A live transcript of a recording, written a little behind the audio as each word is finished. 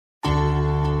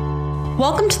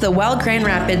Welcome to the Well Grand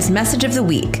Rapids Message of the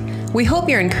Week. We hope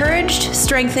you're encouraged,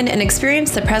 strengthened, and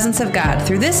experience the presence of God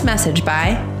through this message by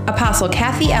Apostle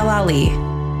Kathy L. Ali.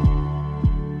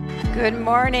 Good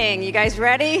morning. You guys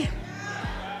ready?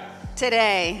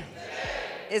 Today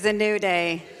is a new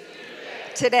day.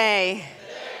 Today,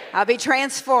 I'll be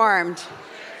transformed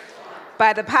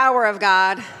by the power of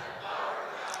God,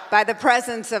 by the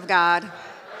presence of God,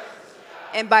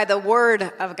 and by the word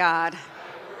of God,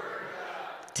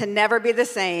 to never be the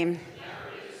same.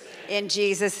 In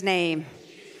Jesus' name.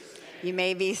 You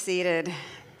may be seated.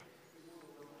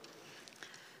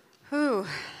 Whew,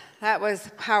 that was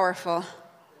powerful.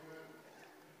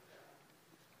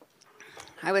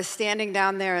 I was standing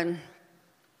down there and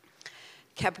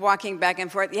kept walking back and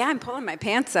forth. Yeah, I'm pulling my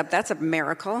pants up. That's a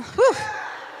miracle. Whew.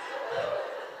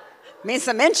 Means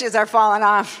some inches are falling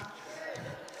off.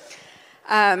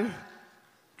 I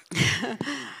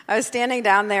was standing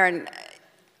down there, and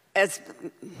as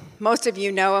most of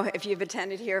you know, if you've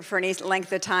attended here for any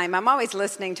length of time, I'm always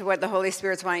listening to what the Holy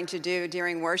Spirit's wanting to do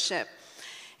during worship.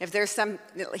 If there's some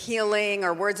healing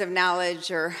or words of knowledge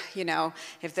or,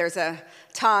 if there's a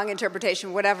tongue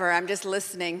interpretation, whatever, I'm just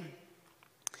listening.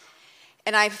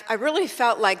 And I really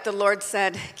felt like the Lord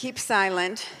said, keep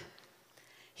silent.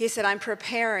 He said, I'm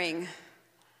preparing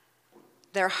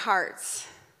their hearts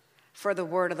for the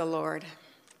word of the Lord.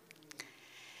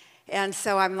 And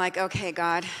so I'm like, okay,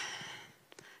 God.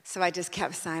 So I just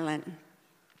kept silent.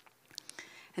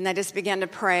 And I just began to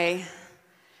pray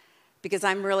because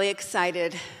I'm really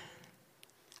excited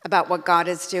about what God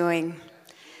is doing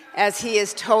as he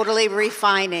is totally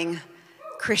refining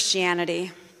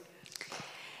Christianity.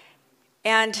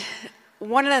 And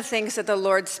one of the things that the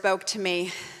Lord spoke to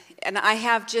me, and I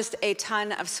have just a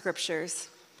ton of scriptures.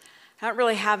 I don't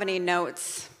really have any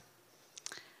notes.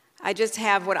 I just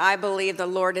have what I believe the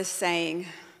Lord is saying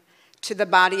to the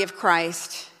body of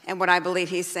Christ and what I believe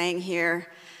he's saying here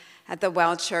at the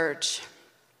Well Church.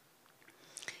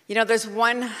 There's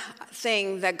one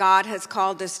thing that God has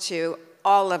called us to,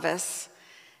 all of us,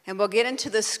 and we'll get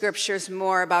into the scriptures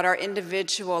more about our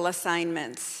individual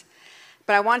assignments.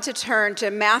 But I want to turn to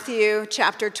Matthew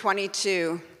chapter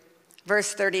 22,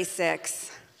 verse 36.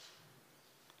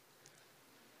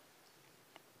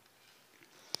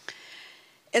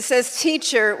 It says,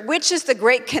 "Teacher, which is the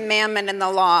great commandment in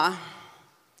the law?"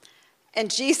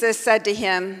 And Jesus said to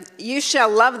him, "You shall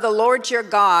love the Lord your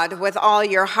God with all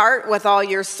your heart, with all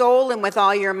your soul, and with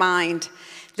all your mind.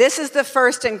 This is the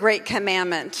first and great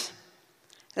commandment.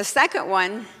 The second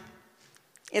one,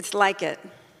 it's like it.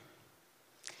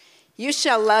 You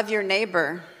shall love your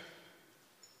neighbor."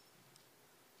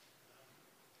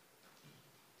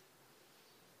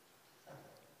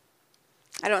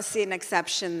 I don't see an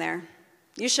exception there.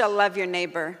 You shall love your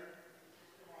neighbor.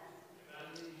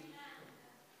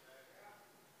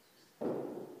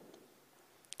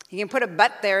 You can put a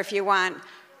but there if you want.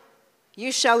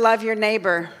 You shall love your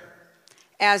neighbor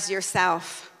as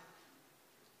yourself.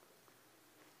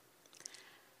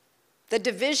 The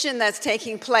division that's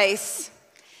taking place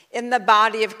in the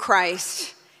body of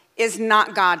Christ is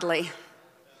not godly.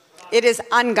 It is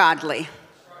ungodly.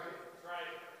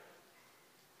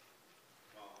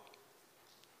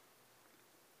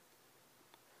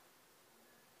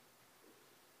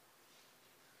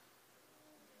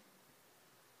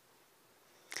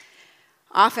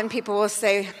 Often people will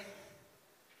say,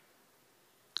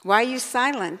 "Why are you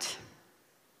silent?"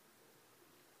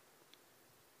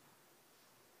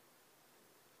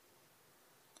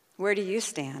 Where do you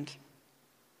stand?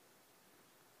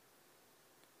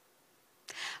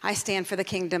 I stand for the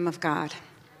kingdom of God.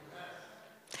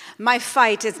 My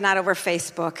fight is not over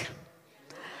Facebook.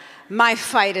 My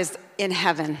fight is in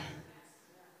heaven.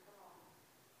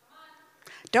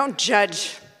 Don't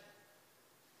judge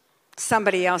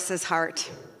somebody else's heart.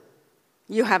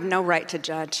 You have no right to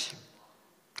judge.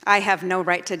 I have no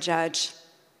right to judge.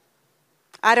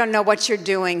 I don't know what you're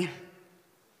doing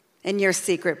in your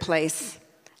secret place.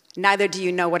 Neither do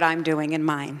you know what I'm doing in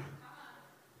mine.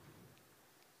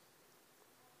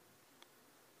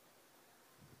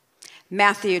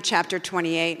 Matthew chapter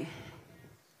 28,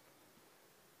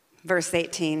 verse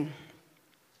 18.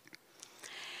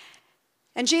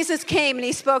 And Jesus came and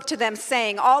he spoke to them,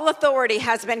 saying, "All authority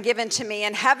has been given to me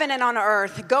in heaven and on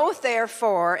earth. Go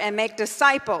therefore and make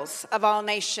disciples of all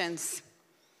nations,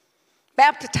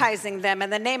 baptizing them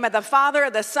in the name of the Father,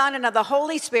 of the Son, and of the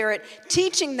Holy Spirit,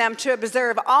 teaching them to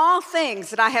observe all things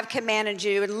that I have commanded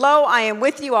you. And lo, I am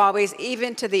with you always,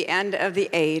 even to the end of the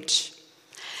age."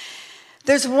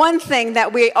 There's one thing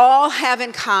that we all have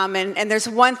in common, and there's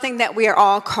one thing that we are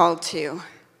all called to.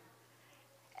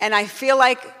 And I feel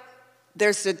like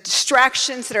there's the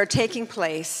distractions that are taking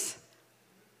place.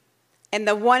 And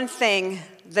the one thing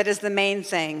that is the main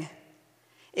thing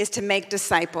is to make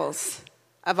disciples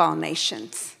of all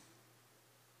nations.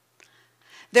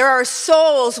 There are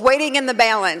souls waiting in the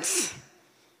balance.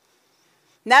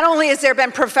 Not only has there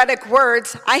been prophetic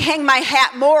words, I hang my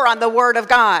hat more on the word of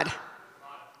God.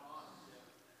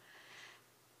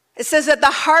 It says that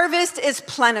the harvest is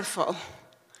plentiful,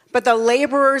 but the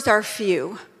laborers are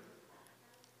few.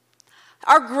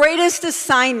 Our greatest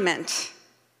assignment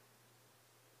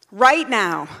right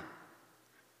now,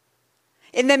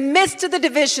 in the midst of the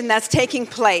division that's taking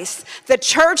place, the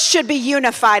church should be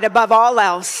unified above all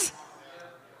else.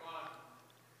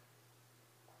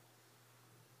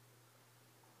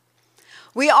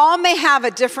 We all may have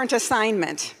a different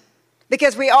assignment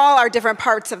because we all are different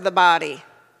parts of the body.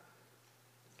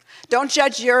 Don't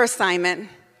judge your assignment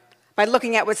by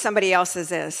looking at what somebody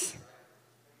else's is.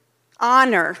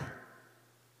 Honor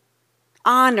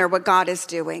what God is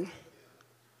doing.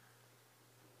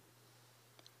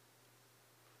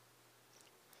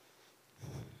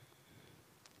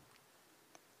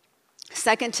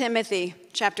 Second Timothy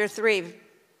chapter 3.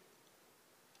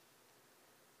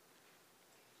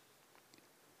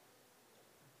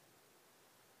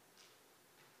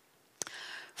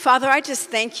 Father, I just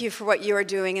thank you for what you are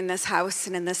doing in this house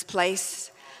and in this place.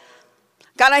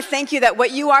 God, I thank you that what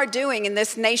you are doing in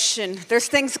this nation, there's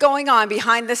things going on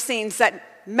behind the scenes that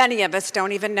many of us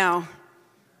don't even know.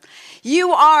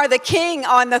 You are the King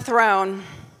on the throne.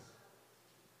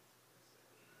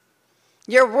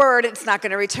 Your word, it's not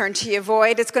going to return to you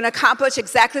void. It's going to accomplish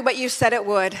exactly what you said it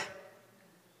would.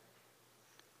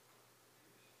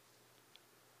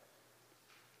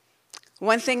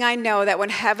 One thing I know, that when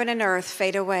heaven and earth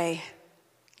fade away,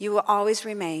 you will always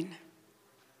remain.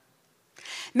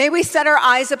 May we set our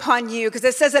eyes upon you, because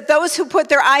it says that those who put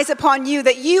their eyes upon you,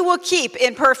 that you will keep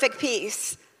in perfect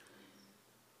peace.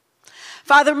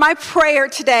 Father, my prayer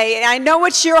today, and I know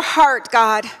it's your heart,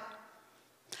 God,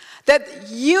 that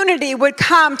unity would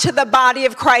come to the body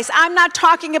of Christ. I'm not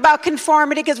talking about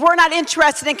conformity, because we're not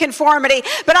interested in conformity,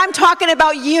 but I'm talking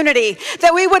about unity,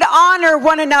 that we would honor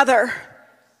one another.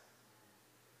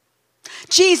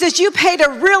 Jesus, you paid a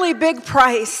really big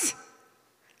price.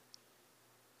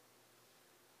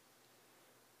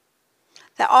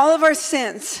 That all of our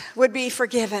sins would be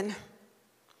forgiven.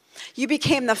 You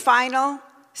became the final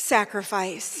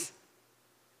sacrifice.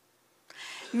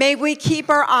 May we keep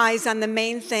our eyes on the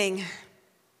main thing.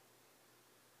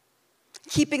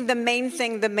 Keeping the main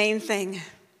thing the main thing.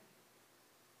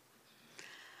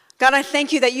 God, I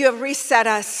thank you that you have reset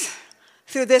us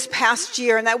through this past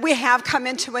year, and that we have come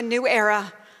into a new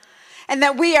era, and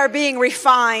that we are being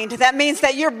refined. That means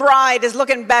that your bride is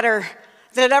looking better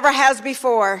than it ever has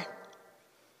before.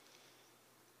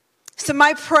 So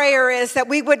my prayer is that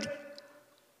we would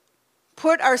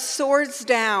put our swords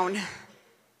down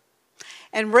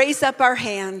and raise up our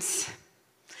hands,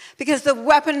 because the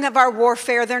weapon of our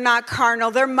warfare, they're not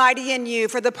carnal, they're mighty in you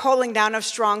for the pulling down of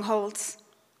strongholds.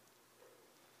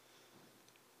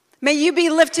 May you be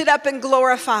lifted up and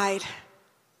glorified.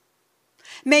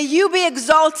 May you be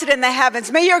exalted in the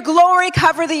heavens. May your glory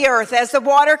cover the earth as the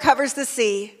water covers the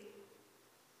sea.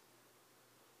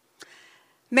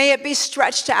 May it be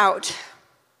stretched out.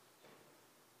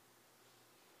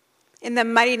 In the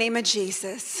mighty name of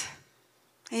Jesus.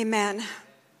 Amen.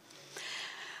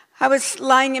 I was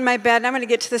lying in my bed, and I'm going to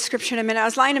get to the scripture in a minute. I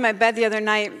was lying in my bed the other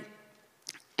night,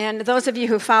 and those of you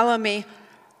who follow me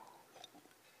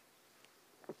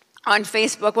on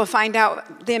Facebook will find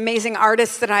out the amazing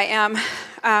artist that I am.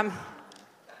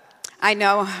 I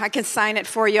know, I can sign it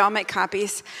for you. I'll make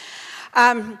copies.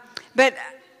 But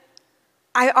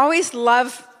I always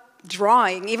loved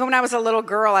drawing. Even when I was a little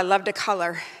girl, I loved to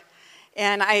color.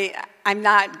 And I'm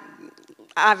not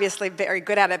obviously very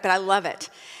good at it, but I love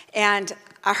it. And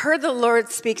I heard the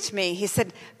Lord speak to me. He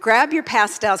said, grab your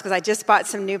pastels, because I just bought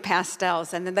some new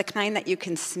pastels, and then the kind that you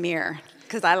can smear,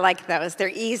 because I like those. They're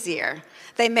easier.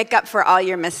 They make up for all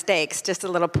your mistakes. Just a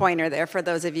little pointer there for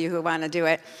those of you who want to do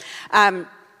it. And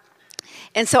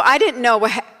so I didn't know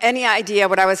any idea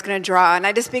what I was going to draw, and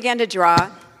I just began to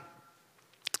draw.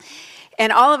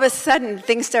 And all of a sudden,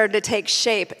 things started to take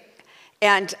shape.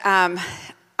 And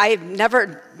I've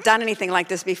never done anything like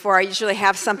this before. I usually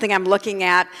have something I'm looking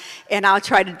at, and I'll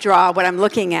try to draw what I'm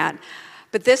looking at.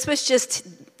 But this was just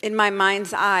in my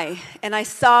mind's eye, and I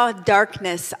saw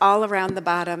darkness all around the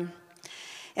bottom.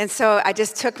 And so I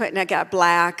just took it, and I got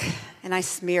black, and I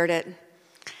smeared it.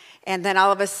 And then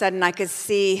all of a sudden, I could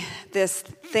see this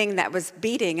thing that was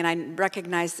beating, and I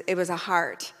recognized it was a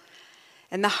heart.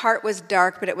 And the heart was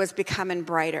dark, but it was becoming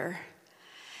brighter.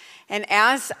 And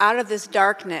as out of this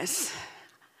darkness,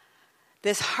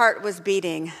 this heart was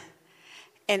beating.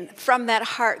 And from that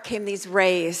heart came these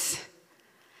rays.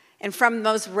 And from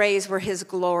those rays were his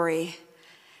glory.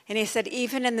 And he said,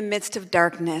 even in the midst of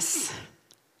darkness,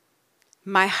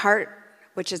 my heart,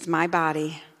 which is my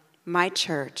body, my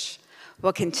church,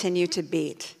 will continue to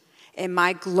beat. And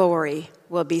my glory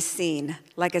will be seen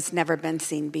like it's never been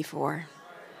seen before.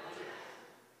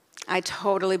 I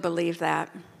totally believe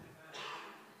that.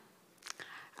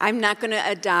 I'm not going to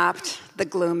adopt the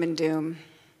gloom and doom.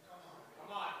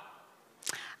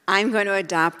 I'm going to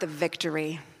adopt the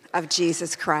victory of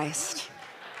Jesus Christ.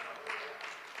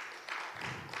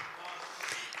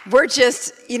 We're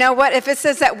just, you know what? If it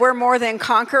says that we're more than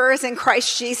conquerors in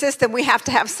Christ Jesus, then we have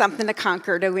to have something to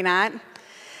conquer, do we not?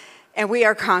 And we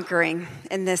are conquering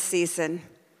in this season.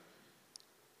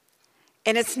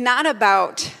 And it's not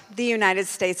about the United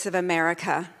States of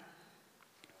America.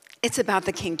 It's about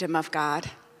the kingdom of God.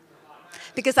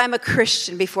 Because I'm a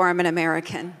Christian before I'm an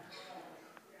American.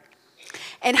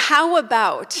 And how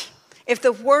about if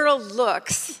the world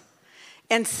looks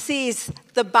and sees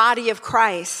the body of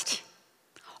Christ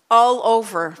all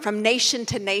over, from nation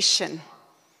to nation,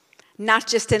 not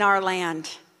just in our land,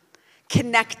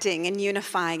 connecting and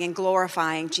unifying and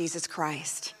glorifying Jesus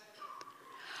Christ?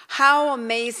 How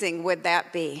amazing would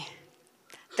that be?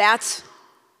 That's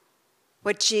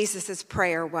what Jesus'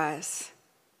 prayer was.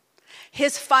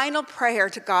 His final prayer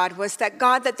to God was that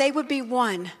God, that they would be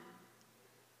one,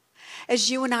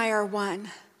 as you and I are one.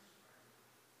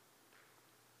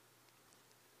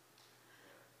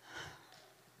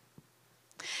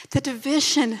 The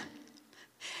division,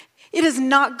 it is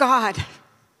not God.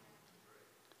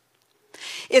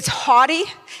 It's haughty,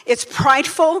 it's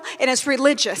prideful, and it's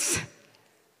religious.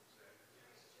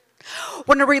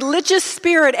 When a religious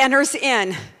spirit enters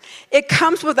in, it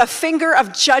comes with a finger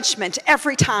of judgment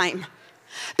every time.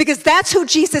 Because that's who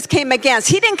Jesus came against.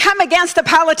 He didn't come against the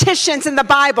politicians in the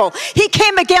Bible. He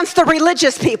came against the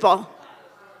religious people.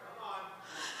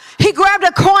 He grabbed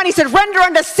a coin, he said, render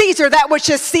unto Caesar that which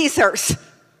is Caesar's.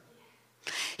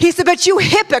 He said, but you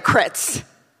hypocrites.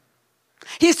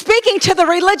 He's speaking to the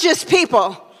religious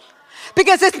people.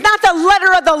 Because it's not the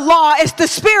letter of the law, it's the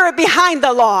spirit behind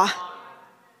the law.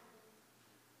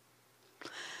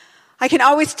 I can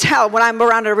always tell when I'm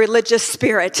around a religious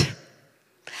spirit.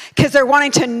 Because they're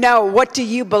wanting to know, what do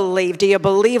you believe? Do you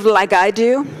believe like I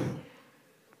do?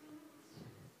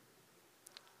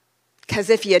 Because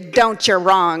if you don't, you're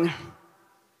wrong.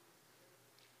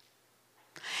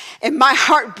 And my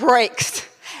heart breaks.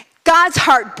 God's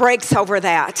heart breaks over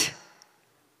that.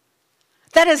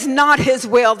 That is not his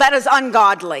will. That is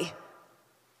ungodly.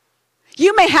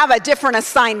 You may have a different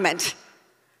assignment,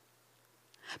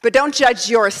 but don't judge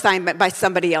your assignment by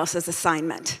somebody else's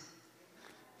assignment.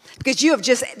 Because you have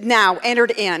just now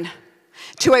entered in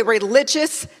to a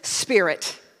religious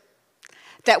spirit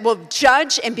that will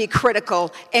judge and be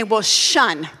critical and will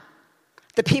shun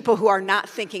the people who are not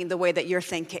thinking the way that you're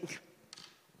thinking.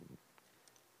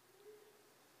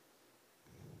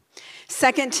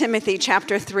 2 Timothy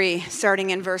chapter 3, starting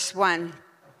in verse 1.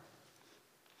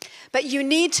 But you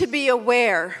need to be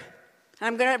aware.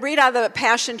 I'm going to read out of the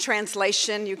Passion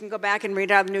Translation. You can go back and read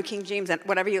out of the New King James,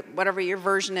 whatever your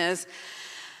version is.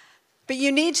 But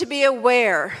you need to be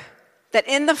aware that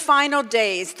in the final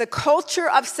days, the culture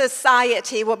of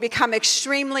society will become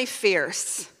extremely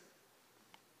fierce.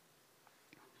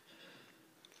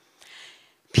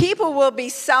 People will be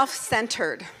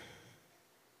self-centered.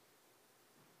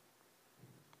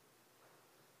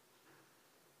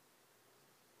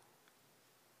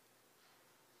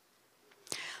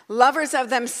 Lovers of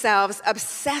themselves,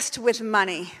 obsessed with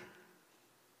money.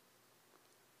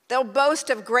 They'll boast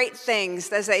of great things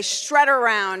as they strut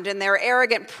around in their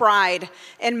arrogant pride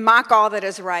and mock all that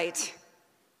is right.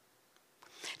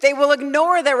 They will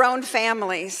ignore their own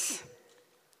families.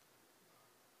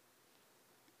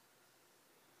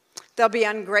 They'll be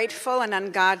ungrateful and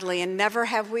ungodly, and never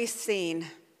have we seen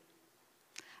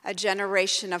a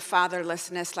generation of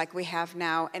fatherlessness like we have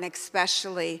now, and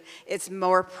especially it's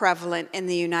more prevalent in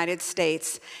the United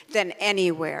States than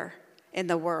anywhere in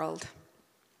the world.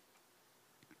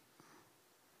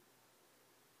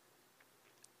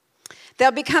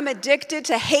 They'll become addicted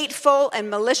to hateful and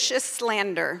malicious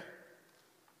slander.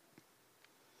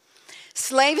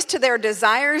 Slaves to their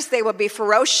desires, they will be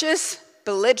ferocious,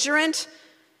 belligerent,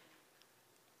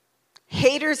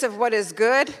 haters of what is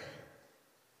good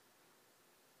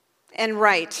and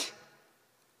right.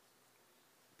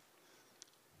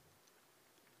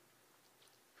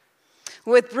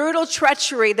 With brutal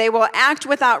treachery, they will act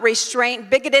without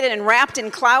restraint, bigoted and wrapped in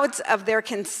clouds of their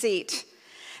conceit.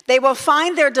 They will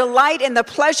find their delight in the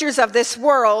pleasures of this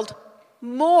world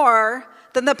more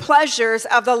than the pleasures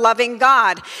of the loving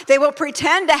God. They will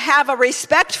pretend to have a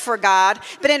respect for God,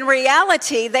 but in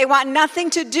reality, they want nothing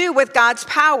to do with God's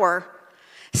power.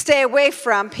 Stay away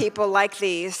from people like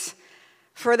these,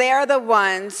 for they are the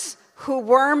ones who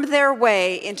worm their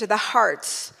way into the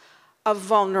hearts of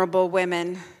vulnerable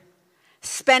women,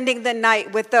 spending the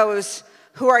night with those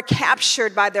who are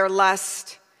captured by their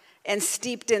lust and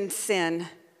steeped in sin.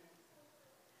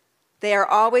 They are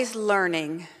always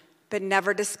learning, but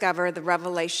never discover the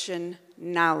revelation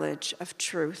knowledge of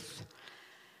truth.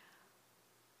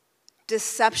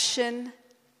 Deception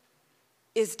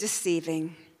is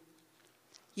deceiving.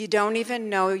 You don't even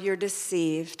know you're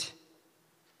deceived.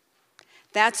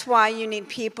 That's why you need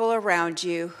people around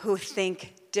you who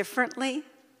think differently,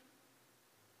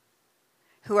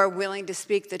 who are willing to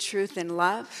speak the truth in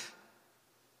love.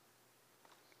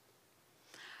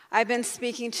 I've been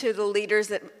speaking to the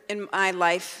leaders in my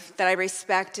life that I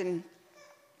respect and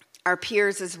our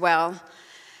peers as well.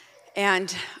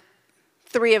 And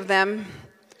 3 of them,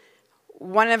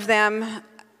 one of them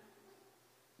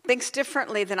thinks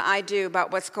differently than I do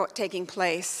about what's taking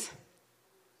place.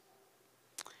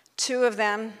 2 of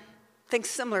them think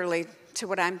similarly to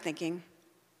what I'm thinking.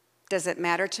 Does it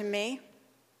matter to me?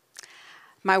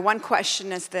 My one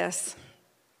question is this.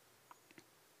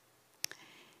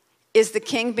 Is the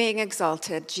King being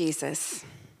exalted, Jesus?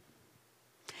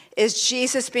 Is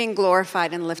Jesus being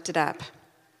glorified and lifted up?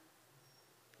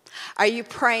 Are you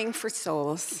praying for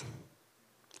souls?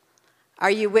 Are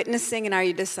you witnessing and are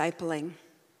you discipling?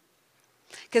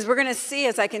 Because we're going to see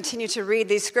as I continue to read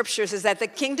these scriptures is that the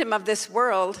kingdom of this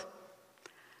world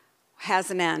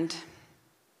has an end.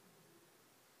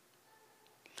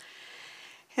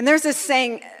 And there's this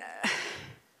saying,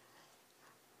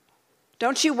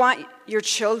 don't you want your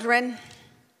children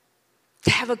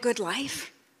to have a good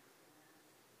life?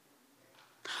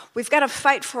 We've got to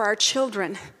fight for our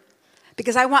children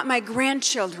because I want my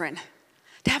grandchildren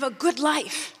to have a good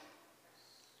life.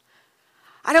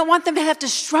 I don't want them to have to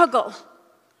struggle.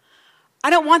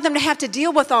 I don't want them to have to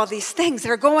deal with all these things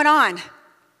that are going on.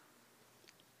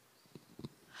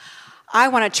 I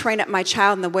want to train up my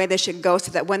child in the way they should go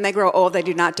so that when they grow old, they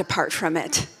do not depart from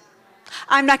it.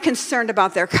 I'm not concerned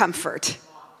about their comfort.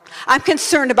 I'm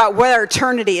concerned about where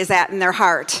eternity is at in their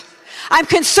heart. I'm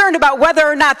concerned about whether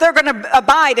or not they're going to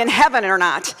abide in heaven or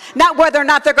not whether or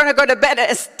not they're going to go to bed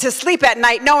to sleep at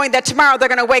night knowing that tomorrow they're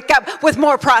going to wake up with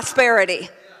more prosperity.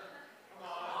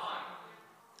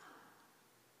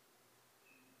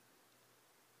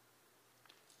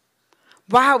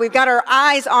 Wow, we've got our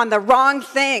eyes on the wrong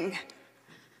thing.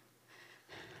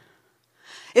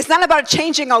 It's not about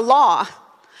changing a law.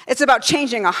 It's about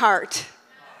changing a heart.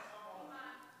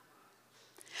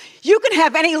 You can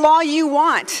have any law you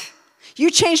want.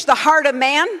 You change the heart of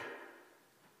man,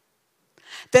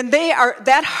 then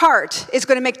that heart is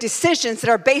going to make decisions that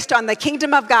are based on the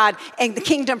kingdom of God and the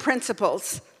kingdom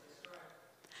principles.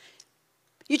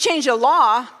 You change a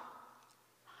law,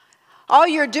 all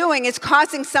you're doing is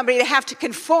causing somebody to have to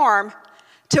conform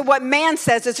to what man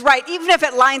says is right, even if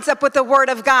it lines up with the word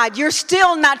of God. You're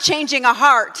still not changing a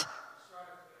heart.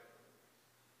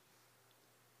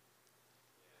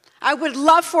 I would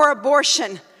love for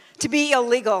abortion to be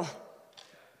illegal.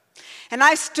 And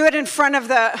I stood in front of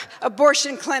the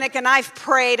abortion clinic and I've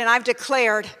prayed and I've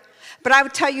declared, but I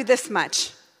would tell you this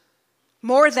much,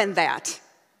 more than that.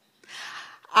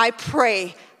 I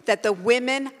pray that the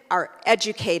women are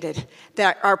educated,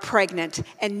 that are pregnant,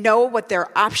 and know what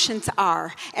their options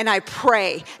are. And I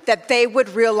pray that they would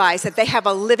realize that they have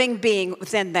a living being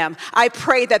within them. I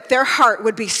pray that their heart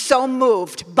would be so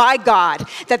moved by God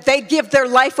that they give their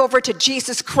life over to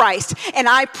Jesus Christ. And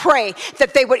I pray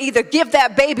that they would either give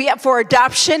that baby up for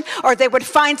adoption or they would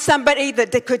find somebody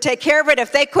that could take care of it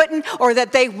if they couldn't, or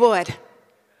that they would.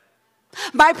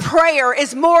 My prayer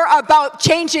is more about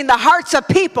changing the hearts of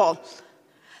people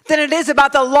than it is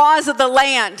about the laws of the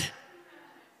land.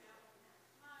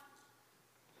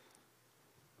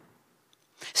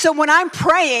 So when I'm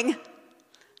praying,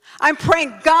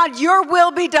 God, your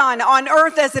will be done on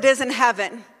earth as it is in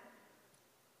heaven.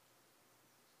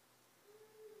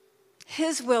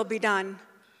 His will be done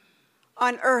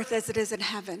on earth as it is in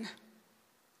heaven.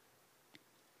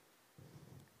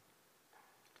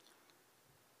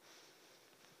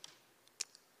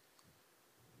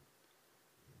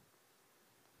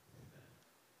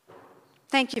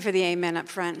 Thank you for the amen up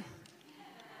front.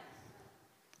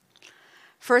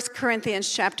 1 Corinthians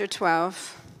chapter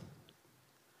 12.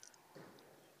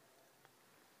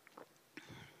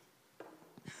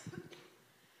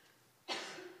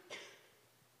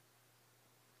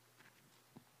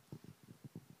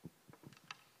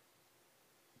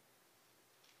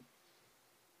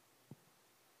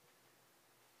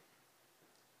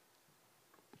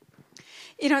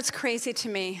 You know, it's crazy to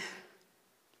me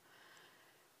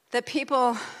that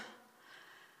people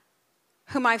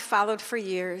whom I've followed for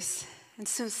years, and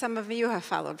so some of you have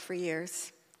followed for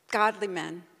years, godly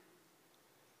men,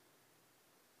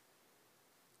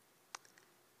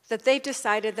 that they've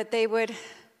decided that they would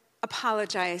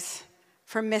apologize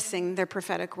for missing their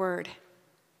prophetic word.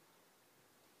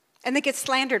 And they get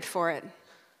slandered for it.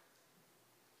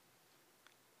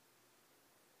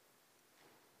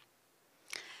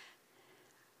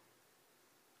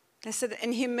 They said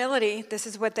in humility, this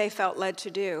is what they felt led to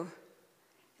do.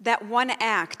 That one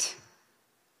act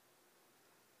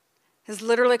has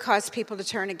literally caused people to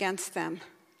turn against them.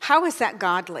 How is that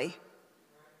godly?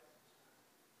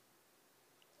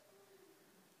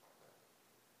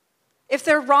 If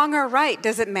they're wrong or right,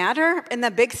 does it matter in the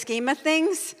big scheme of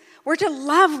things? We're to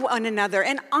love one another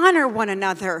and honor one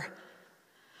another.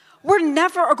 We're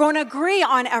never going to agree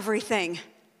on everything.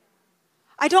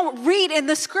 I don't read in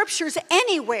the scriptures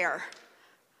anywhere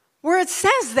where it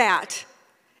says that.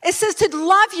 It says to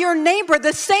love your neighbor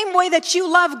the same way that you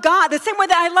love God, the same way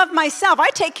that I love myself.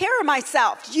 I take care of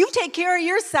myself. You take care of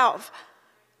yourself.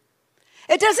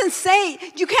 It doesn't say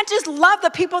you can't just love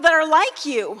the people that are like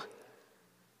you.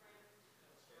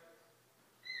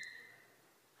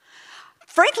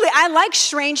 Frankly, I like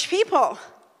strange people.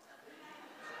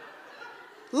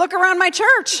 Look around my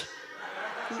church.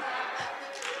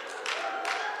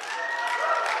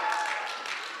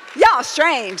 Y'all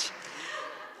strange.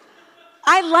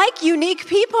 I like unique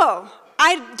people.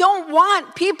 I don't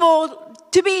want people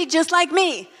to be just like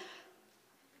me.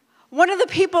 One of the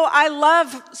people I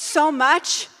love so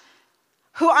much,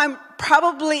 who I'm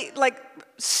probably like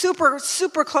super,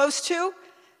 super close to,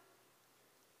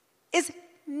 is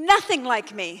nothing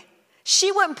like me.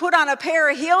 She wouldn't put on a pair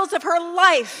of heels if her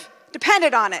life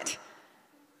depended on it.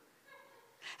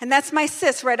 And that's my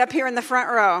sis right up here in the front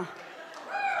row.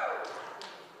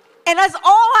 And that's all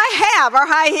I have are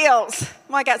high heels.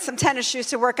 Well, I got some tennis shoes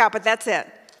to work out, but that's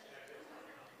it.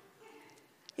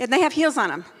 And they have heels on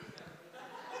them.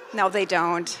 No, they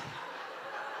don't.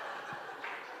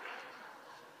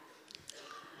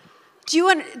 Do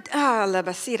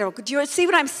you see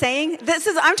what I'm saying?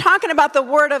 I'm talking about the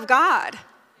Word of God.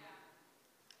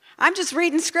 I'm just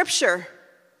reading Scripture.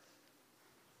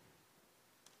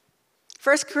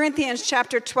 1 Corinthians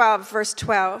chapter 12, verse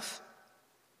 12.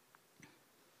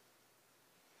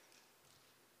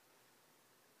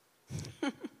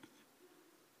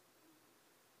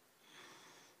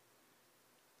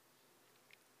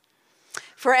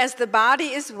 For as the body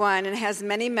is one and has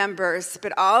many members,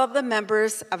 but all of the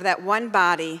members of that one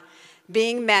body,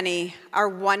 being many, are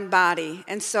one body,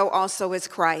 and so also is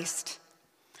Christ.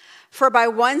 For by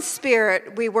one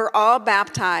Spirit we were all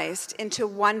baptized into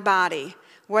one body,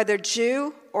 whether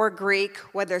Jew or Greek,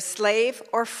 whether slave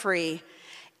or free,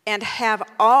 and have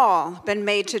all been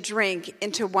made to drink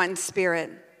into one Spirit.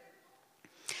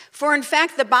 For in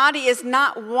fact, the body is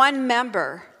not one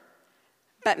member,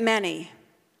 but many.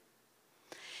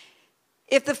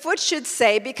 If the foot should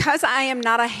say, because I am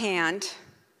not a hand,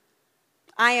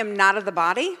 I am not of the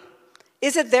body,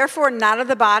 is it therefore not of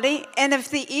the body? And if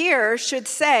the ear should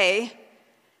say,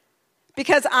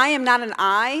 because I am not an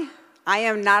eye, I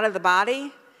am not of the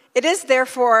body, it is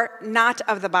therefore not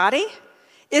of the body?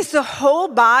 If the whole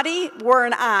body were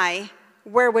an eye,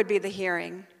 where would be the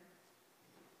hearing?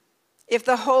 If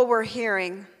the whole were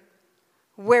hearing,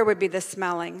 where would be the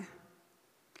smelling?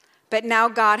 But now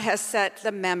God has set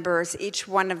the members, each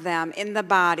one of them, in the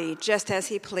body, just as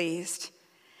he pleased.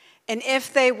 And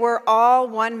if they were all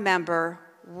one member,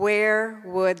 where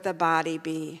would the body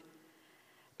be?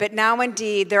 But now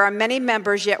indeed there are many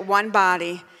members, yet one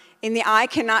body. And the eye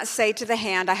cannot say to the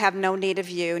hand, I have no need of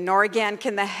you, nor again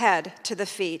can the head to the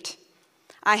feet,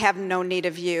 I have no need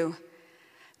of you.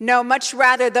 No, much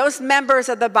rather, those members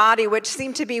of the body which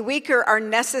seem to be weaker are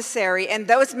necessary, and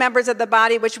those members of the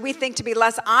body which we think to be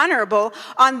less honorable,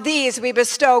 on these we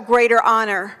bestow greater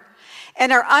honor.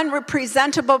 And our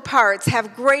unrepresentable parts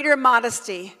have greater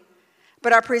modesty,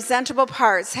 but our presentable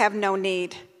parts have no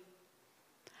need.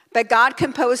 But God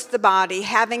composed the body,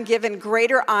 having given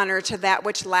greater honor to that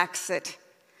which lacks it,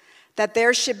 that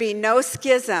there should be no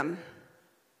schism.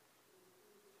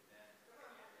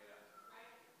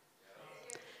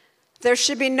 There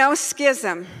should be no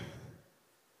schism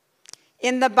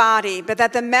in the body, but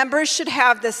that the members should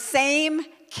have the same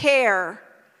care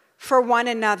for one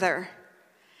another.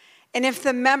 And if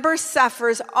the member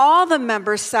suffers, all the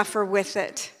members suffer with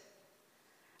it.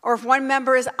 Or if one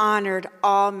member is honored,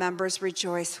 all members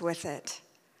rejoice with it.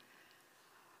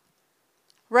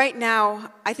 Right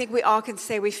now, I think we all can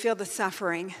say we feel the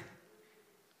suffering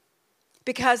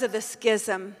because of the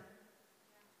schism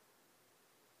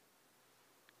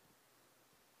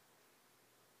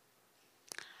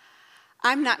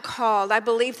I'm not called. I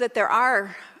believe that there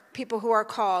are people who are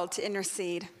called to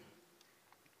intercede.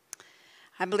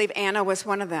 I believe Anna was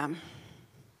one of them.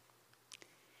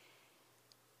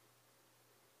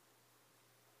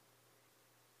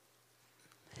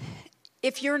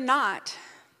 If you're not,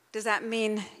 does that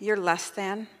mean you're less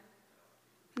than?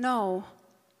 No.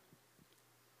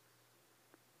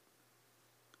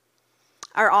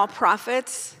 Are all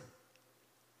prophets?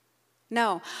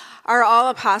 No. Are all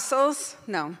apostles?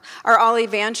 No. Are all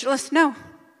evangelists? No.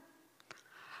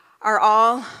 Are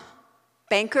all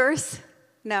bankers?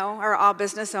 No. Are all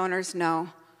business owners? No.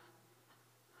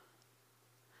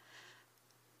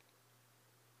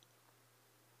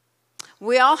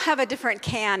 We all have a different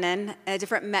canon, a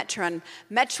different metron.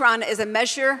 Metron is a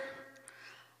measure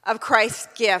of Christ's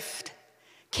gift.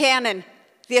 Canon,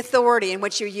 the authority in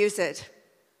which you use it.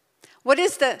 What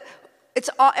is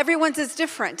everyone's is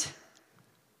different.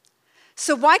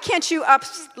 So why can't you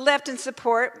uplift and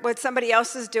support what somebody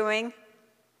else is doing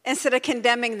instead of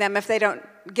condemning them if they don't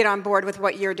get on board with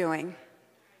what you're doing?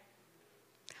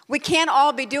 We can't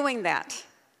all be doing that.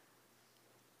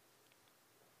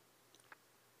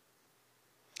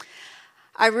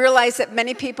 I realize that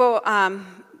many people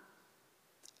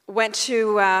went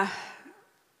to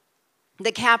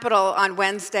the Capitol on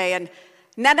Wednesday, and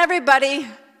not everybody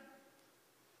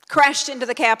crashed into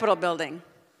the Capitol building.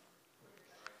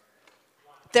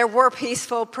 There were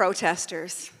peaceful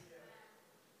protesters.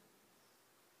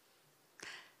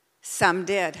 Some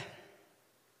did,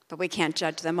 but we can't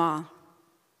judge them all.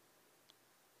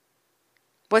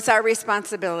 What's our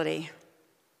responsibility?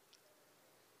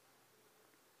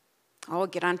 Oh,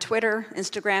 get on Twitter,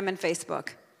 Instagram, and Facebook.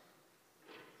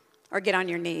 Or get on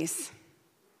your knees.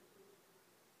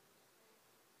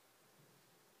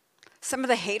 Some of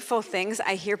the hateful things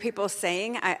I hear people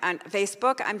saying on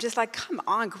Facebook, I'm just like, come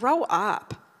on, grow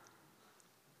up.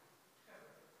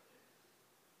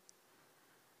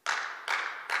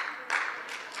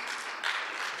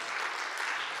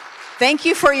 Thank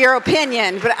you for your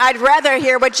opinion, but I'd rather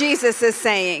hear what Jesus is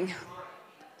saying.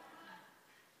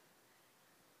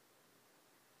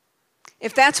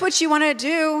 If that's what you want to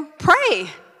do, pray.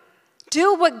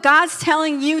 Do what God's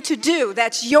telling you to do.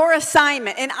 That's your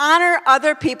assignment. And honor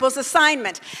other people's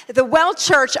assignment. The Well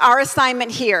Church, our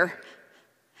assignment here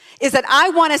is that I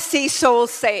want to see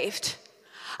souls saved.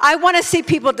 I want to see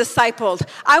people discipled.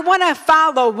 I want to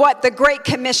follow what the Great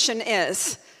Commission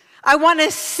is. I want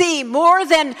to see more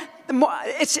than,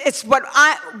 it's what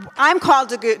I'm called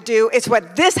to do. It's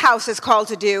what this house is called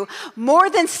to do. More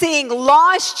than seeing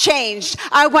laws changed,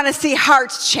 I want to see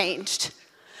hearts changed.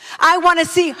 I want to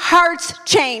see hearts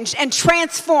changed and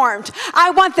transformed.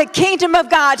 I want the kingdom of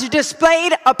God to be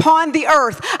displayed upon the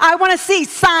earth. I want to see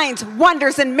signs,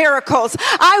 wonders, and miracles.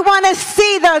 I want to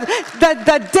see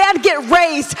the dead get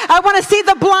raised. I want to see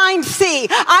the blind see.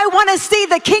 I want to see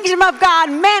the kingdom of God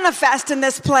manifest in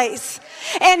this place.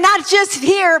 And not just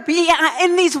here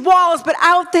in these walls, but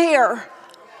out there.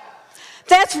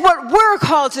 That's what we're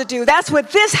called to do. That's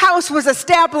what this house was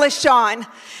established on.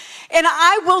 And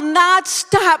I will not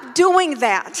stop doing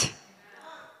that.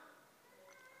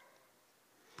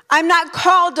 I'm not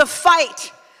called to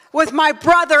fight with my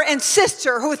brother and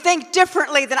sister who think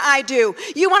differently than I do.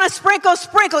 You want to sprinkle,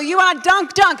 sprinkle. You want to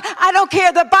dunk, dunk. I don't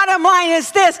care. The bottom line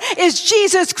is this, is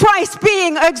Jesus Christ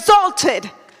being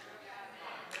exalted.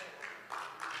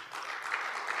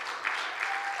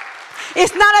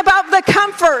 It's not about the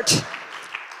comfort.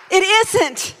 It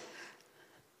isn't.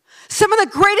 Some of the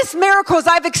greatest miracles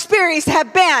I've experienced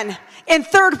have been in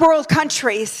third world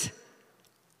countries.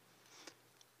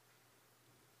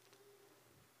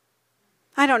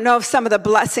 I don't know if some of the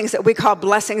blessings that we call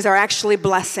blessings are actually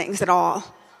blessings at all.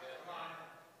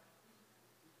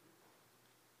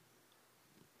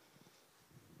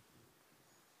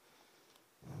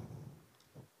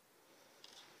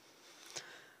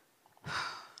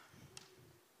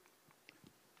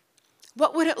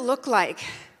 What would it look like?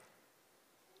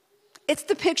 It's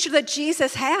the picture that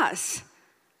Jesus has.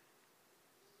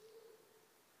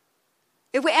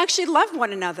 If we actually love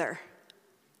one another.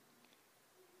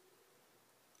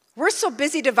 We're so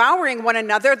busy devouring one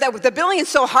another that the billion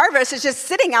soul harvest is just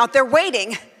sitting out there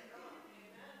waiting.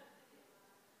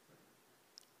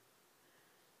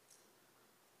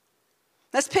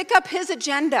 Let's pick up his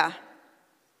agenda.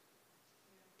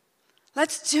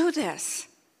 Let's do this.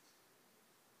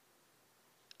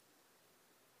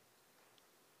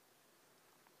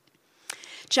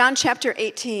 John chapter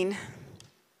 18.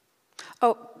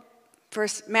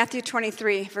 Matthew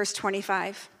 23, verse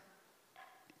 25.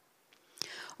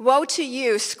 Woe to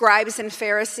you, scribes and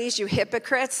Pharisees, you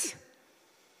hypocrites!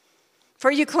 For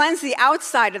you cleanse the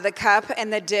outside of the cup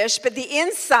and the dish, but the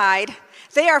inside,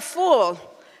 they are full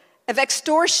of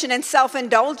extortion and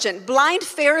self-indulgent. Blind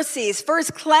Pharisees,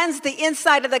 first cleanse the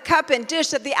inside of the cup and dish,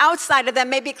 that the outside of them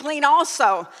may be clean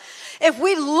also. If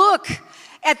we look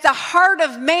at the heart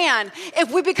of man,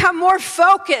 if we become more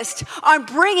focused on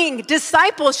bringing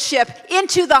discipleship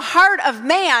into the heart of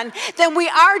man, then we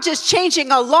are just changing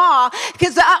a law,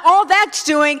 because all that's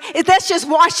doing is that's just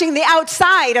washing the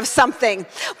outside of something.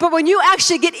 But when you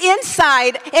actually get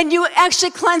inside and you actually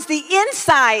cleanse the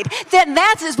inside, then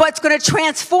that is what's going to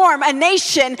transform a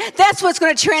nation. That's what's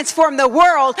going to transform the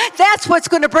world. That's what's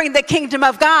going to bring the kingdom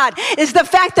of God, is the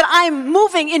fact that I'm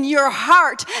moving in your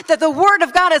heart, that the word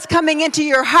of God is coming into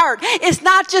your heart. It's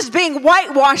not just being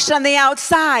whitewashed on the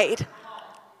outside.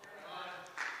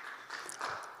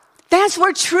 That's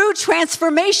where true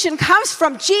transformation comes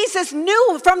from. Jesus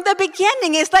knew from the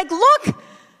beginning. It's like, look,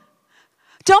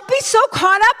 don't be so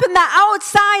caught up in the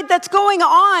outside that's going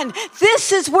on.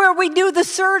 This is where we do the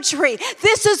surgery.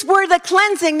 This is where the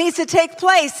cleansing needs to take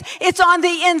place. It's on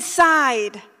the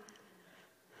inside.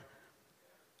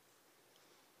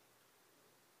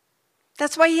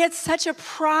 That's why he had such a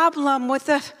problem with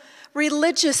the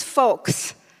religious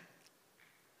folks.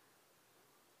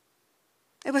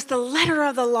 It was the letter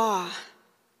of the law.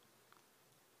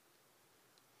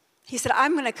 He said,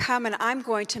 I'm going to come and I'm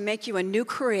going to make you a new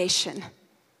creation.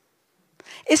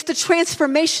 It's the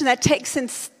transformation that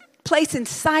takes place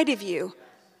inside of you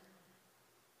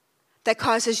that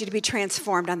causes you to be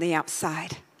transformed on the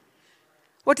outside.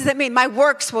 What does that mean? My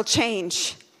works will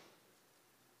change.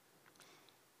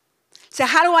 So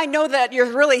how do I know that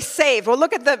you're really saved? Well,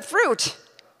 look at the fruit.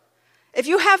 If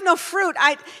you have no fruit,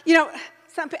 I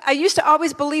used to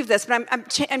always believe this, but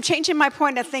I'm changing my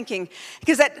point of thinking,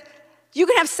 because that you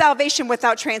can have salvation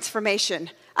without transformation.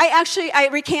 I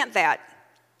recant that.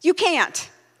 You can't.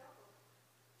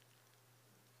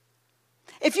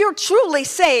 If you're truly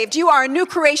saved, you are a new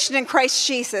creation in Christ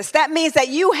Jesus. That means that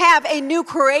you have a new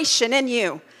creation in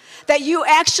you. That you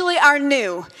actually are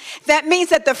new. That means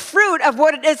that the fruit of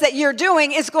what it is that you're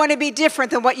doing is going to be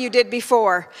different than what you did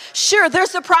before. Sure,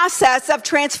 there's a process of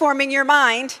transforming your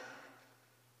mind.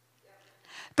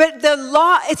 But the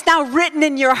law, it's now written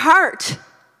in your heart.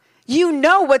 You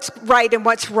know what's right and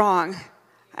what's wrong.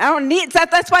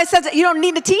 That's why it says that you don't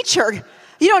need a teacher.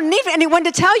 You don't need anyone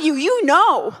to tell you. You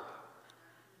know.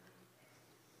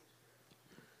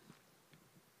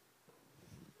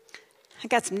 I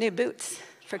got some new boots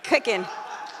for cooking.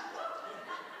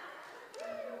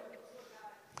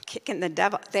 Kicking the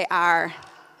devil. They are.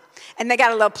 And they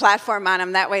got a little platform on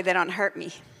them. That way they don't hurt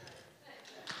me.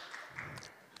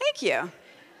 Thank you.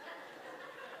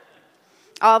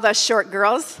 All those short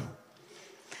girls.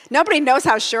 Nobody knows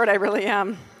how short I really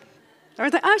am. Or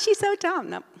like, oh, she's so tall.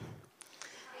 Nope.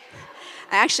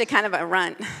 I actually kind of a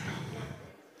runt.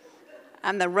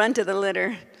 I'm the runt of the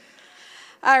litter.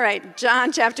 All right,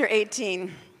 John chapter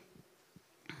 18.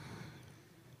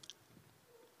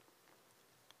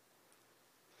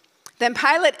 Then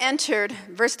Pilate entered,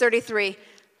 verse 33,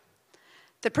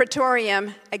 the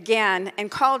praetorium again, and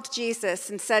called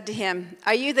Jesus and said to him,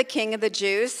 "Are you the king of the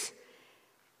Jews?"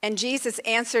 And Jesus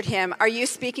answered him, "Are you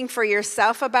speaking for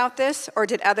yourself about this, or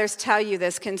did others tell you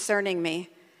this concerning me?"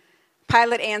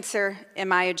 Pilate answered,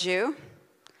 "Am I a Jew?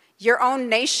 Your own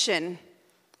nation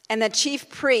and the chief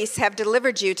priests have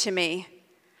delivered you to me.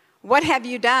 What have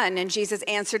you done?" And Jesus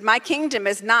answered, "My kingdom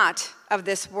is not of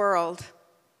this world."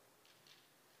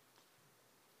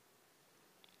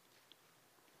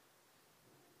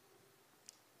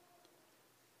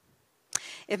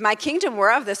 If my kingdom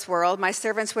were of this world, my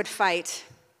servants would fight.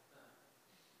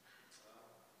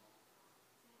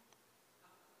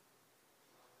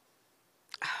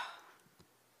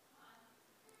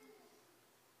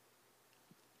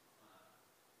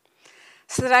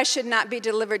 So that I should not be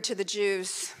delivered to the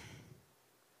Jews.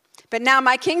 But now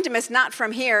my kingdom is not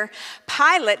from here.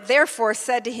 Pilate therefore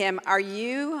said to him, "Are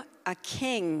you a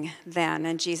king then?"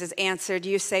 And Jesus answered,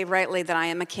 "You say rightly that I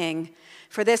am a king.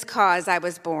 For this cause I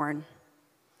was born,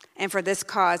 and for this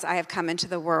cause I have come into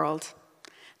the world,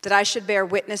 that I should bear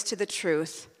witness to the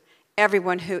truth.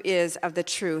 Everyone who is of the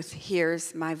truth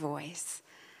hears my voice."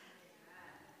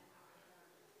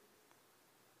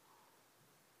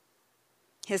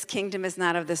 His kingdom is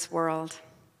not of this world.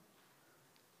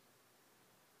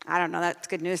 I don't know, that's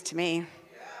good news to me.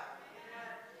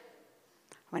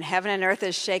 When heaven and earth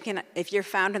is shaken, if you're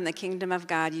found in the kingdom of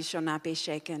God, you shall not be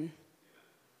shaken.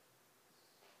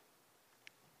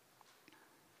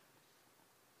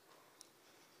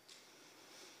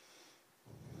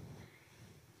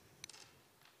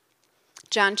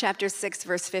 John chapter 6,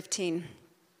 verse 15.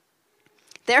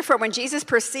 Therefore, when Jesus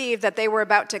perceived that they were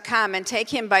about to come and take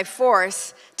him by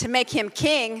force to make him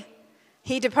king,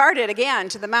 he departed again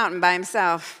to the mountain by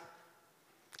himself.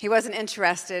 He wasn't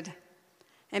interested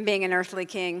in being an earthly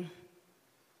king.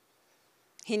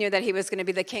 He knew that he was going to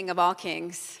be the king of all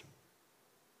kings.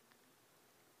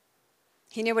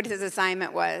 He knew what his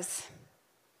assignment was.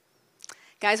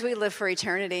 Guys, we live for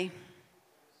eternity.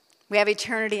 We have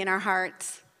eternity in our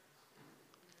hearts.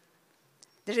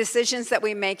 The decisions that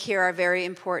we make here are very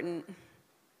important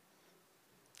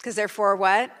because they're for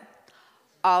what?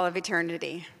 All of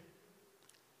eternity.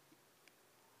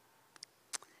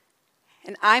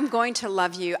 And I'm going to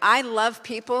love you. I love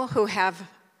people who have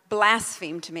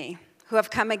blasphemed me, who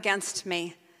have come against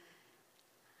me.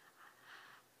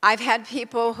 I've had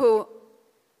people who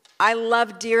I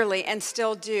love dearly and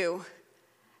still do,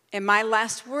 and my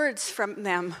last words from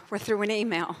them were through an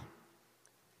email.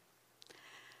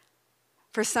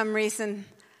 For some reason,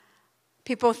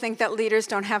 people think that leaders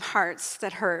don't have hearts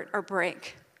that hurt or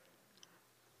break.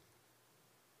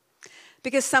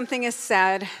 Because something is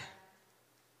said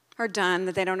or done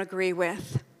that they don't agree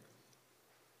with.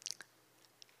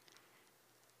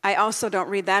 I also don't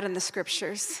read that in the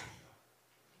scriptures.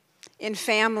 In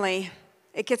family,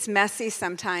 it gets messy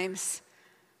sometimes.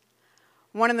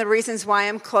 One of the reasons why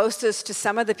I'm closest to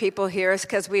some of the people here is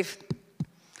because we've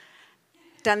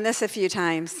done this a few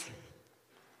times.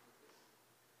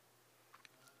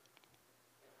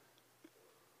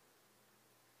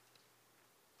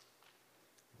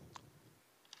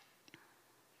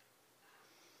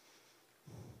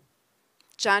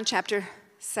 John chapter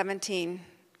 17.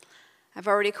 I've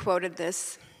already quoted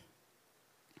this,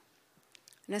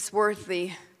 and it's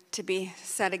worthy to be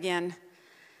said again.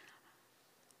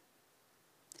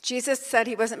 Jesus said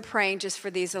he wasn't praying just for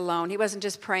these alone. He wasn't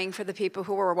just praying for the people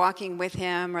who were walking with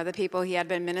him or the people he had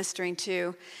been ministering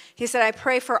to. He said, I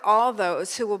pray for all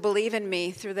those who will believe in me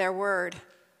through their word,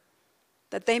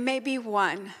 that they may be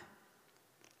one.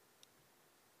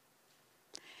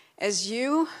 As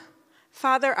you,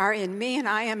 Father, are in me and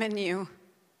I am in you,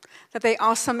 that they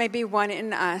also may be one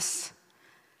in us,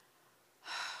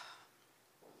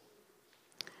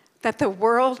 that the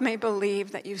world may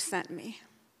believe that you sent me.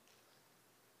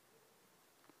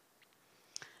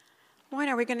 When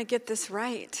are we going to get this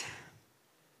right?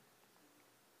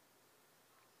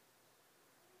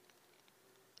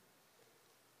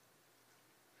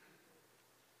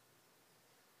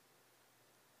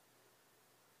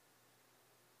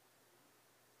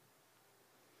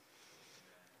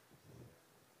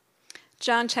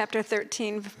 John chapter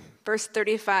 13, verse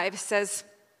 35 says,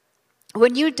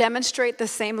 when you demonstrate the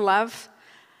same love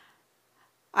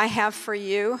I have for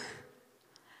you,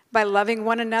 by loving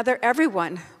one another,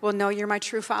 everyone will know you're my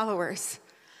true followers.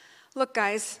 Look,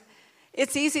 guys,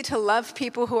 it's easy to love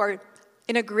people who are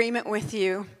in agreement with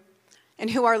you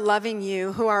and who are loving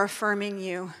you, who are affirming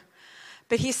you.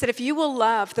 But he said, if you will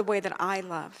love the way that I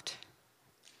loved,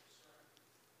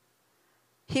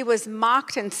 he was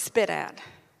mocked and spit at.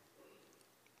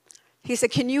 He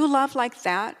said, can you love like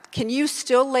that? Can you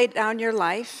still lay down your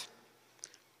life?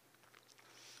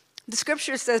 The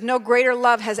scripture says, no greater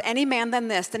love has any man than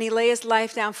this, than he lay his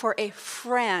life down for a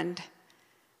friend.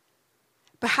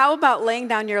 But how about laying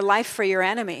down your life for your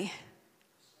enemy?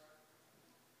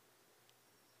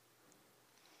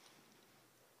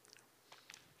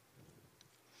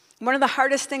 One of the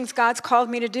hardest things God's called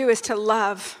me to do is to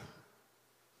love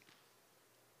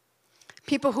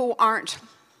people who aren't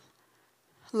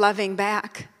loving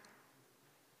back.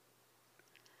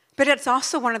 But it's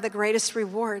also one of the greatest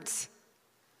rewards.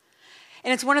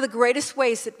 And it's one of the greatest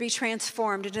ways to be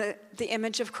transformed into the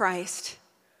image of Christ.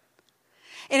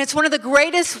 And it's one of the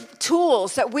greatest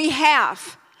tools that we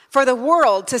have for the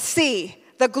world to see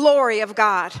the glory of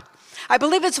God. I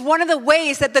believe it's one of the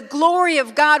ways that the glory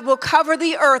of God will cover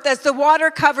the earth as the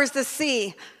water covers the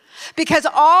sea. Because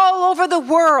all over the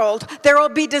world, there will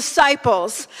be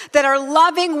disciples that are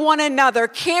loving one another,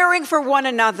 caring for one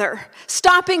another,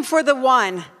 stopping for the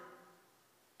one.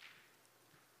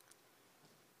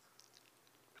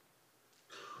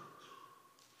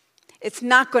 It's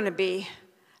not going to be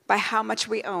by how much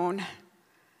we own,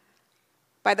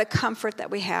 by the comfort that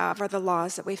we have or the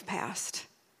laws that we've passed.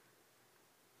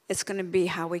 It's going to be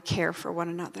how we care for one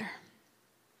another.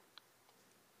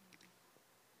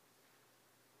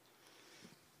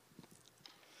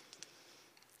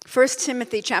 1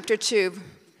 Timothy chapter 2,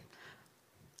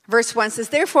 verse 1 says,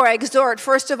 therefore I exhort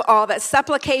first of all that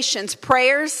supplications,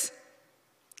 prayers,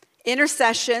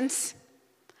 intercessions,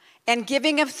 and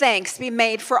giving of thanks be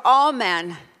made for all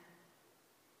men.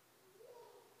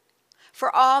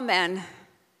 For all men.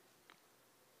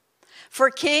 For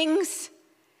kings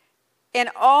and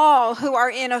all who are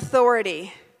in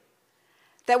authority,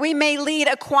 that we may lead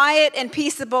a quiet and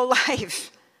peaceable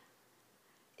life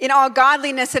in all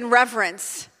godliness and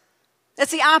reverence.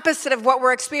 That's the opposite of what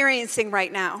we're experiencing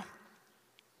right now.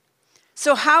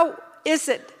 So how is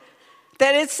it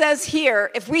that it says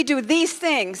here, if we do these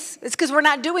things, it's because we're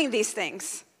not doing these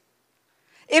things.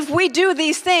 If we do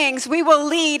these things, we will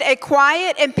lead a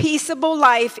quiet and peaceable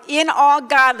life in all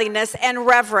godliness and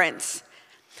reverence.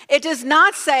 It does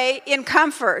not say in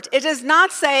comfort. It does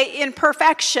not say in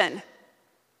perfection.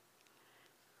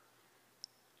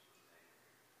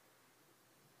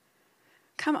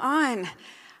 Come on.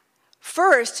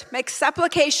 First, make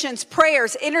supplications,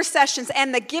 prayers, intercessions,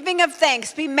 and the giving of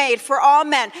thanks be made for all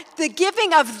men. The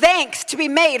giving of thanks to be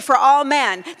made for all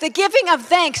men. The giving of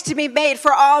thanks to be made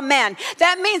for all men.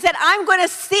 That means that I'm going to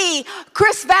see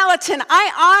Chris Valentin,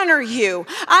 I honor you.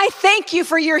 I thank you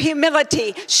for your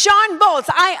humility. Sean Bolts,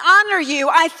 I honor you.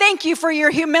 I thank you for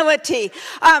your humility.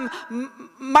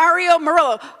 Mario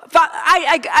Murillo,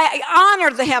 I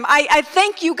honor him. I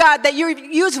thank you, God, that you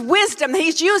use wisdom, that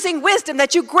he's using wisdom,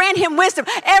 that you grant him wisdom.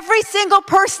 Every single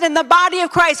person in the body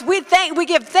of Christ, we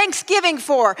give thanksgiving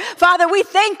for. Father, we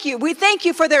thank you. We thank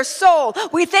you for their soul.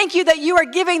 We thank you that you are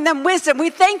giving them wisdom. We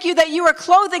thank you that you are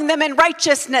clothing them in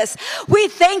righteousness. We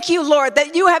thank you, Lord,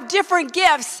 that you have different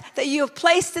gifts that you have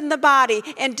placed in the body,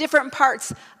 in different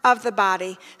parts of the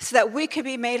body, so that we could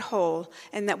be made whole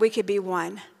and that we could be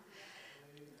one.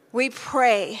 We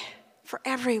pray for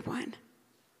everyone,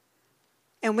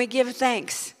 and we give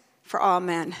thanks for all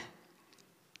men.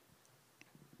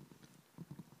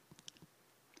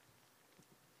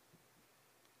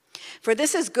 For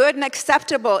this is good and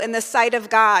acceptable in the sight of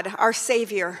God, our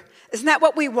Savior. Isn't that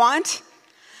what we want?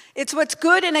 It's what's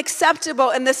good and acceptable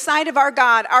in the sight of our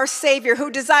God, our Savior,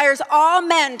 who desires all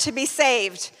men to be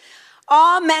saved.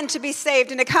 All men to be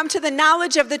saved and to come to the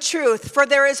knowledge of the truth. For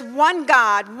there is one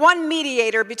God, one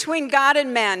mediator between God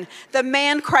and men, the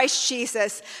man Christ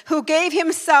Jesus, who gave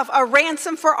himself a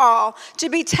ransom for all, to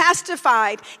be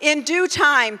testified in due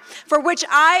time, for which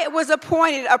I was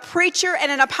appointed a preacher and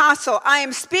an apostle. I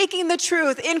am speaking the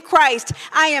truth in Christ.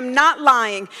 I am not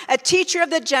lying, a teacher of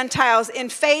the Gentiles in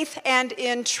faith and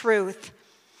in truth.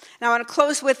 Now I want to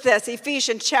close with this,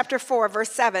 Ephesians chapter 4,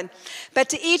 verse 7. But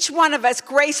to each one of us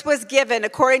grace was given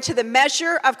according to the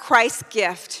measure of Christ's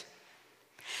gift.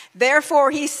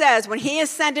 Therefore, he says, when he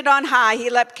ascended on high,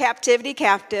 he led captivity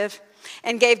captive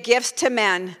and gave gifts to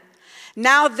men.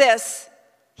 Now this,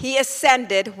 he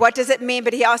ascended. What does it mean?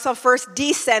 But he also first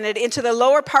descended into the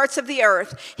lower parts of the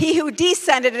earth. He who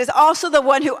descended is also the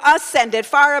one who ascended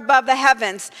far above the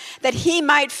heavens, that he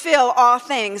might fill all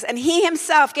things. And he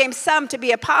himself gave some to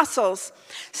be apostles,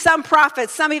 some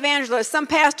prophets, some evangelists, some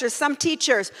pastors, some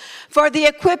teachers, for the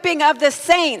equipping of the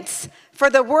saints, for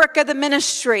the work of the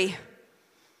ministry,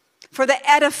 for the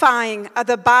edifying of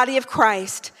the body of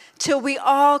Christ, till we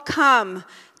all come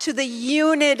to the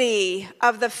unity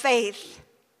of the faith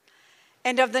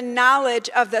and of the knowledge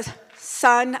of the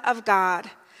Son of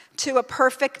God, to a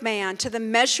perfect man, to the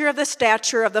measure of the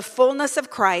stature of the fullness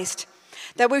of Christ,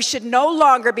 that we should no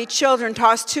longer be children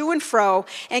tossed to and fro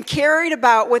and carried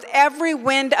about with every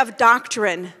wind of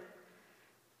doctrine,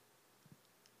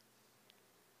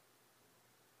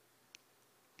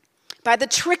 by the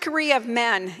trickery of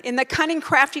men, in the cunning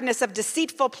craftiness of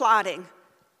deceitful plotting.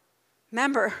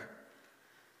 Remember,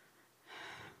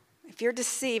 if you're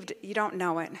deceived, you don't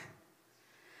know it.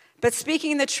 But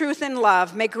speaking the truth in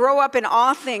love may grow up in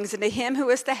all things into him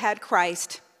who is the head,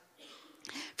 Christ,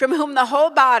 from whom the whole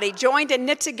body, joined and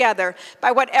knit together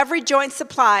by what every joint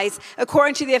supplies,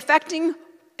 according to the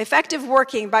effective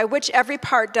working by which every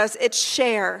part does its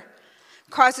share,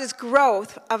 causes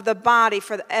growth of the body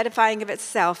for the edifying of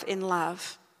itself in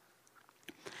love.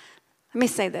 Let me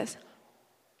say this.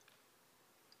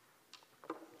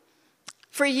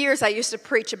 For years, I used to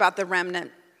preach about the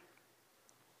remnant.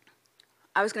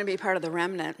 I was going to be part of the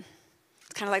remnant.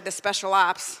 It's kind of like the special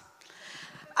ops.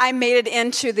 I made it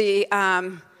into the, it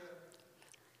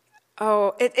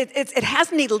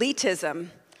has an elitism.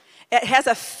 It has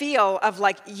a feel of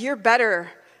like, you're better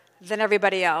than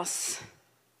everybody else.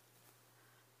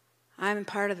 I'm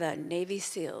part of the Navy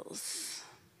SEALs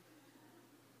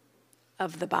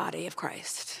of the body of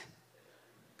Christ.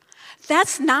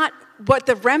 That's not what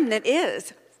the remnant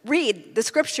is. Read the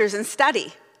scriptures and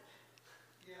study.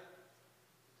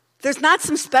 There's not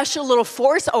some special little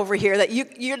force over here that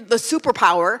you're the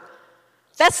superpower.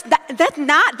 That's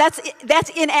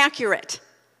inaccurate.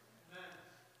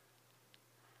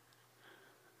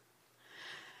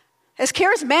 As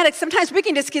charismatics, sometimes we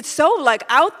can just get so like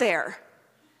out there.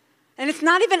 And it's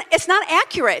not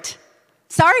accurate.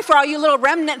 Sorry for all you little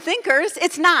remnant thinkers.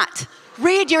 It's not.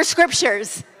 Read your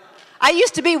scriptures. I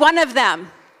used to be one of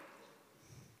them.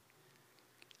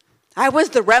 I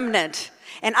was the remnant,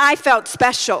 and I felt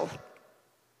special.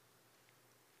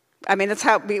 I mean, that's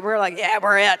how we were like, yeah,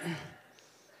 we're it.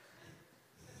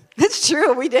 It's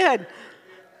true, we did.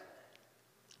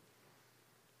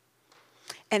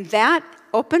 And that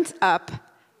opens up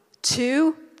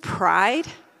to pride,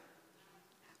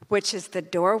 which is the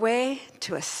doorway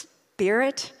to a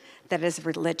spirit that is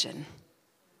religion.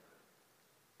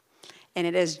 And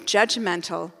it is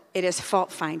judgmental, it is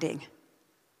fault-finding.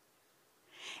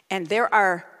 And there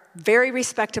are very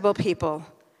respectable people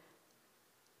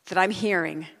that I'm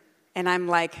hearing, and I'm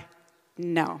like,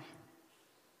 no.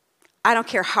 I don't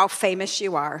care how famous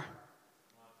you are.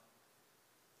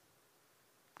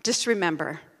 Just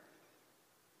remember,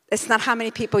 it's not how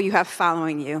many people you have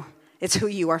following you, it's who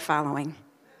you are following.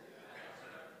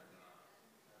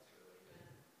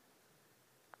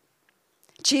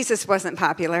 Jesus wasn't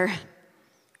popular,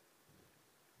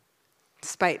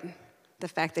 despite the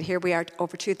fact that here we are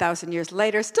over 2,000 years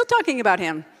later, still talking about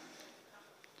him.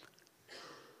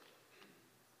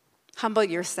 Humble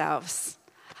yourselves.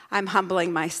 I'm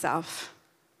humbling myself.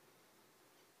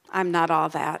 I'm not all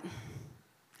that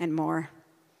and more.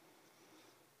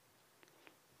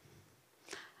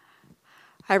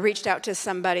 I reached out to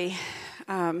somebody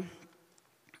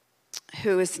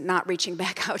who is not reaching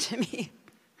back out to me,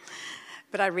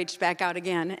 but I reached back out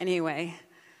again anyway,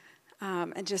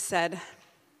 and just said,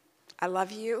 I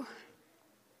love you.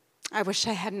 I wish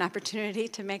I had an opportunity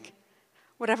to make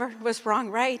whatever was wrong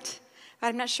right.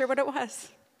 I'm not sure what it was,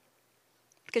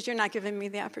 because you're not giving me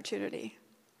the opportunity.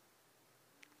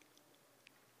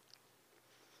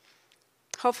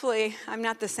 Hopefully, I'm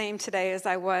not the same today as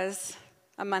I was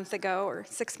a month ago or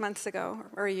 6 months ago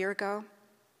or a year ago.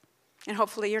 And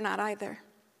hopefully you're not either.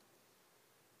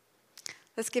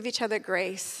 Let's give each other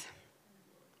grace.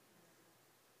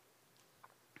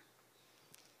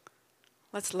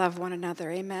 Let's love one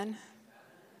another. Amen.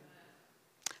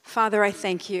 Father, I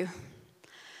thank you.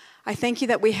 I thank you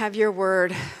that we have your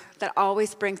word that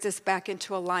always brings us back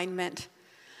into alignment.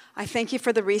 I thank you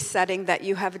for the resetting that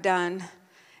you have done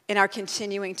and are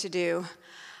continuing to do.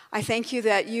 I thank you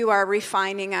that you are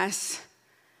refining us.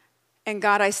 And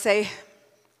God, I say,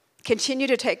 continue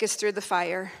to take us through the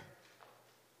fire.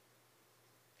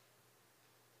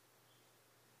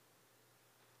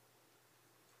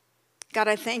 God,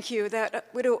 I thank you that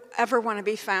we don't ever want to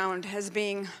be found as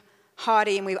being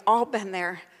haughty, and we've all been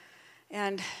there.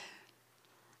 And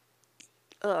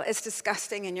it's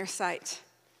disgusting in your sight.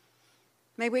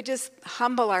 May we just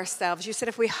humble ourselves. You said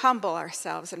if we humble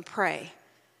ourselves and pray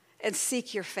and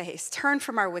seek your face, turn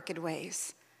from our wicked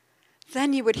ways,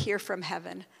 then you would hear from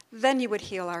heaven. Then you would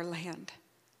heal our land.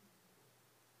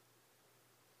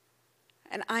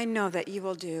 And I know that you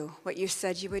will do what you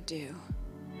said you would do.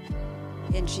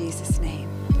 In Jesus' name,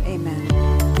 amen.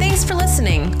 Thanks for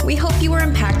listening. We hope you were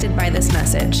impacted by this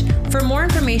message. For more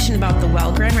information about The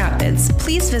Well Grand Rapids,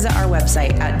 please visit our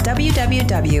website at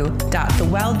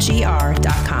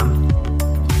www.thewellgr.com.